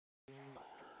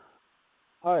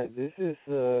Hi, this is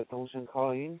Dongshen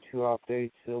calling to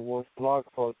update the worst blog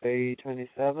for day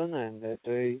 27 and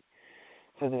day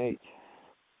 28.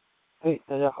 嘿，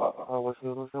大家好我是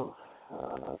刘东胜。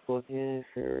昨天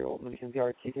是我们旅行第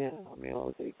27天，没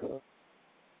有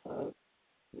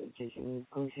进行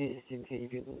更新，今天一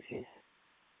并更新。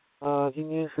今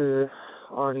天是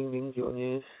2009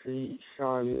年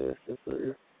12月14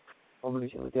日，我们旅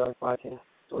行的第28天。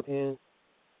昨天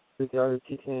是第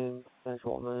27天，但是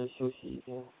我们休息一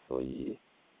天，所以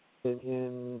今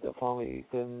天的方位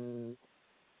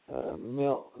没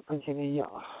有跟前天一样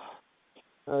啊。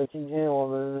今天我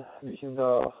们旅行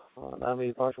到南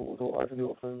纬85度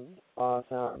26分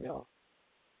832秒，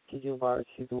西经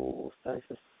87度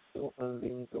37分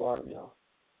092秒。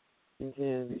今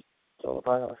天走了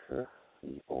8小时，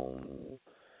一共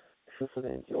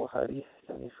14.9海里，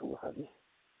将近15海里。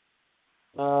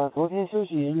昨天休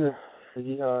息一日，实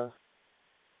际上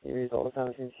因为走了3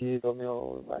个星期都没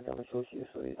有完整的休息，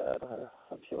所以大家都还是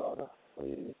很疲劳的，所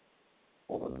以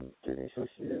我们决定休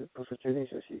息，不是决定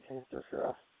休息一天，就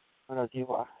是按照计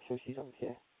划休息一整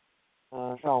天。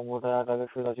上午大家大概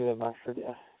睡到9点半10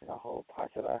点，然后爬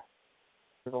起来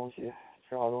吃东西，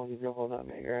吃好东西之后呢，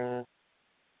每个人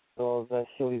都在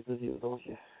修理自己的东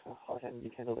西，好像一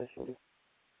天都在修理。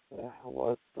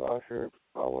我主要是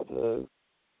把我的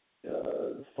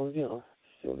风镜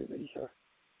修理了一下，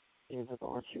因为它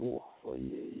总是起雾，所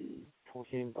以重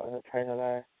新把它拆下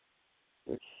来，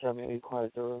就下面有一块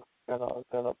就是盖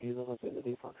到鼻子和嘴的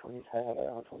地方，重新拆下来，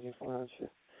然后重新缝上去，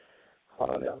花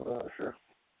了2个多小时。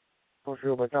同时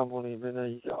又把帐篷里面的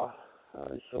一角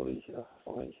修了一下，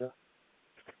缝了一下。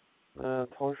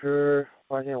同时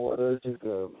发现我的这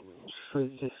个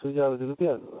睡觉的这个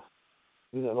垫子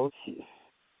有点漏气，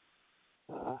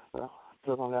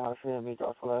折腾2小时也没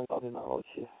找出来到底哪漏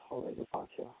气，后来就放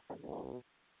弃了，反正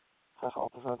还好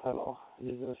不算太漏，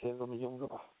也就先这么用着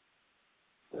吧。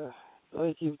对，所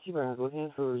以基本上昨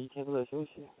天是一天都在休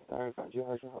息，但是感觉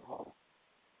还是很好的。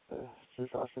对，至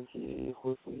少身体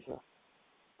恢复一下，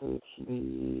对体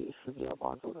力是比较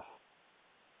帮助的。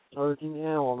而今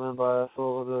天我们把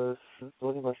所有的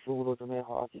昨天把食物都准备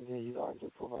好，今天一早上就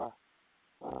出发。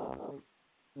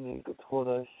拖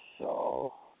的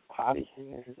小爬犁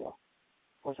应该是叫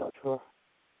拖小车，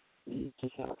比之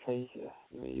前要沉一些，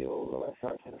因为有额外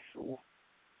12天的食物。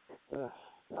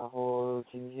然后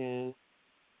今天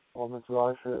我们主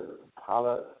要是爬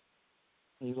了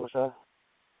一座山。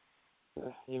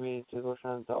因为这座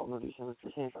山在我们旅行的直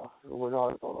线上，如果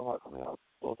绕着走的话，可能要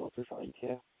多走至少1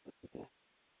天的时间，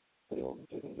所以我们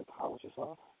决定就爬过去算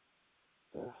了。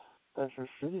但是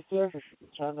虽然是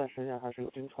山，但实际上还是有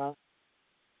冰川。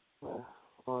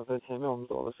在前面我们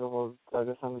走的时候，大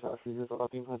概3个小时一直走到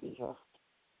冰川底下，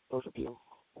都是冰，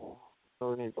都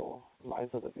是那种蓝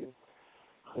色的冰，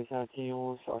很像金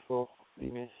庸小说里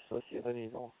面所写的那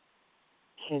种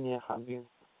千年寒冰，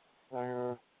但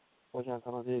是我想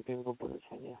可能这些冰都不止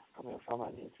千年，可能有上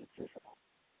万年至少。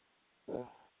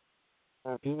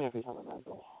但是冰面非常的难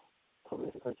走，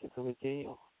而且特别坚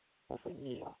硬，像水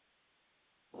泥一样。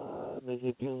那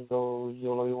些冰都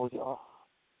有棱有角，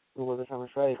如果在上面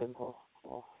摔一跟头，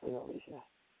非常危险，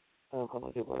很有可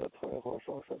能就把腿或者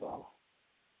手折断了。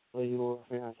所以一路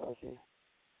非常小心。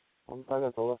我们大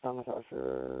概走了3个小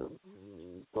时，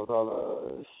走到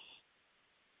了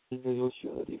一直有雪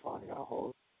的地方，然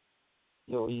后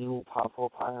又一路爬坡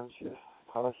爬上去，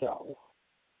爬到下午。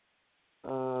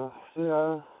虽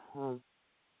然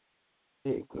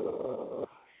这个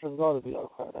升高的比较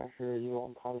快，但是因为我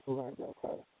们爬的速度还是比较快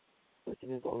的，所以今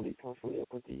天走的里程数也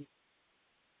不低。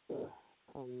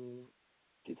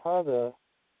其他的，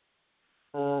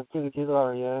这个阶段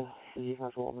而言，实际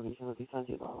上是我们旅行的第3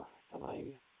阶段了，相当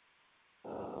于，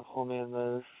后面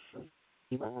的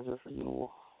基本上就是一路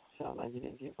向南极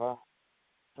点进发，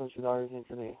争取到20天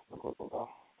之内能够走到，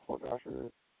或者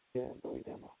20天多一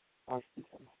点吧，20几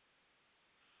天吧。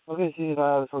OK，谢谢大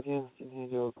家的收听，今天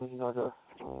就更新到这儿。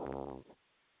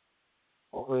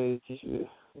我会继续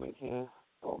每天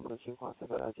把我们的情况向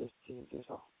大家进行介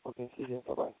绍。OK，谢谢，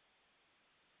拜拜。